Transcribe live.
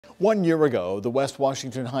1 year ago, the West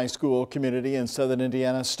Washington High School community in southern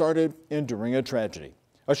Indiana started enduring a tragedy.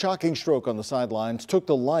 A shocking stroke on the sidelines took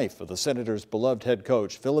the life of the Senators' beloved head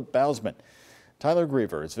coach, Phillip Bowsman. Tyler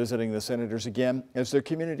Griever is visiting the Senators again as their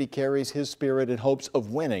community carries his spirit in hopes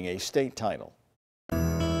of winning a state title.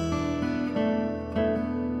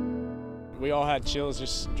 We all had chills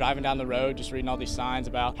just driving down the road, just reading all these signs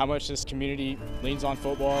about how much this community leans on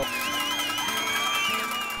football,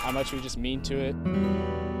 how much we just mean to it.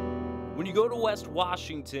 When you go to West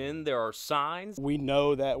Washington, there are signs. We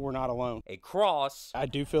know that we're not alone. A cross. I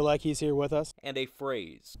do feel like he's here with us. And a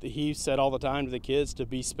phrase. He said all the time to the kids to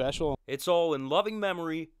be special. It's all in loving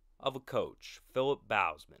memory of a coach, Phillip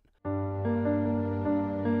Bowsman.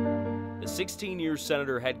 The 16-year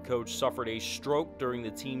Senator head coach suffered a stroke during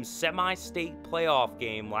the team's semi-state playoff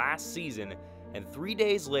game last season, and 3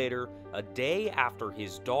 days later, a day after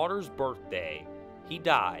his daughter's birthday, he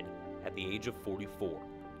died at the age of 44.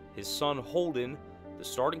 His son Holden, the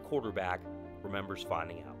starting quarterback, remembers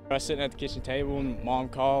finding out. I was sitting at the kitchen table and Mom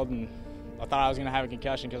called, and I thought I was going to have a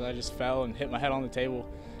concussion because I just fell and hit my head on the table,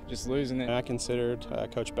 just losing it. I considered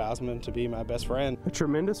Coach Bowsman to be my best friend. A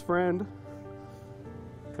tremendous friend,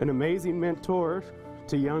 an amazing mentor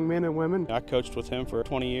to young men and women. I coached with him for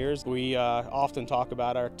 20 years. We often talk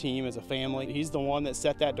about our team as a family. He's the one that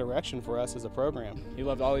set that direction for us as a program. He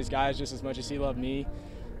loved all these guys just as much as he loved me.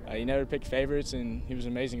 He never picked favorites, and he was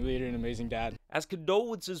an amazing leader and an amazing dad. As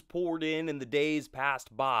condolences poured in and the days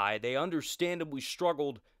passed by, they understandably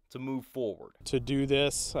struggled to move forward. To do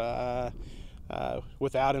this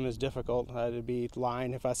without him is difficult. It'd be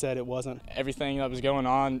lying if I said it wasn't. Everything that was going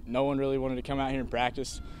on, no one really wanted to come out here and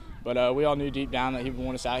practice, but we all knew deep down that he would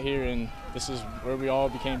want us out here, and this is where we all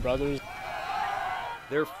became brothers.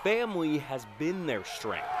 Their family has been their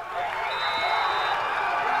strength.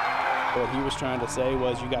 What he was trying to say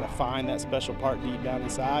was you got to find that special part deep down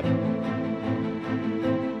inside.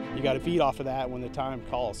 You got to feed off of that when the time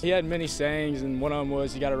calls. He had many sayings, and one of them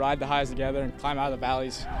was you got to ride the highs together and climb out of the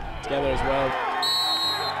valleys together as well.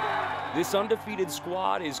 This undefeated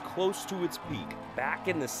squad is close to its peak, back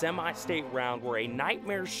in the semi-state round where a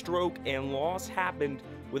nightmare stroke and loss happened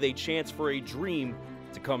with a chance for a dream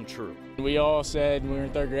to come true. We all said when we were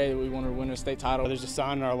in third grade that we wanted to win a state title. There's a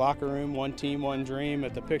sign in our locker room, one team, one dream,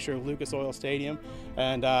 at the picture of Lucas Oil Stadium,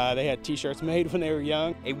 and they had t-shirts made when they were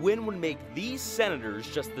young. A win would make these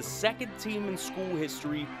Senators just the second team in school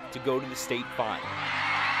history to go to the state final.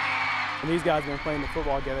 And these guys have been playing the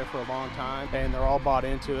football together for a long time, and they're all bought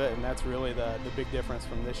into it, and that's really the big difference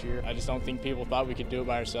from this year. I just don't think people thought we could do it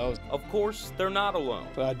by ourselves. Of course, they're not alone.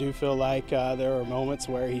 So I do feel like there are moments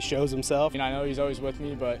where he shows himself. You know, I know he's always with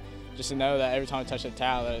me, but just to know that every time I touch a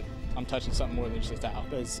towel, that I'm touching something more than just a towel.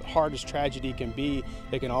 As hard as tragedy can be,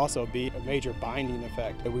 it can also be a major binding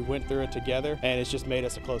effect. We went through it together, and it's just made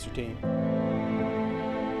us a closer team.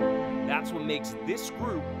 That's what makes this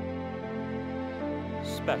group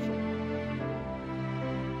special.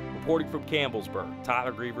 Reporting from Campbellsburg,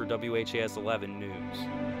 Tyler Griever, WHAS 11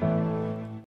 News.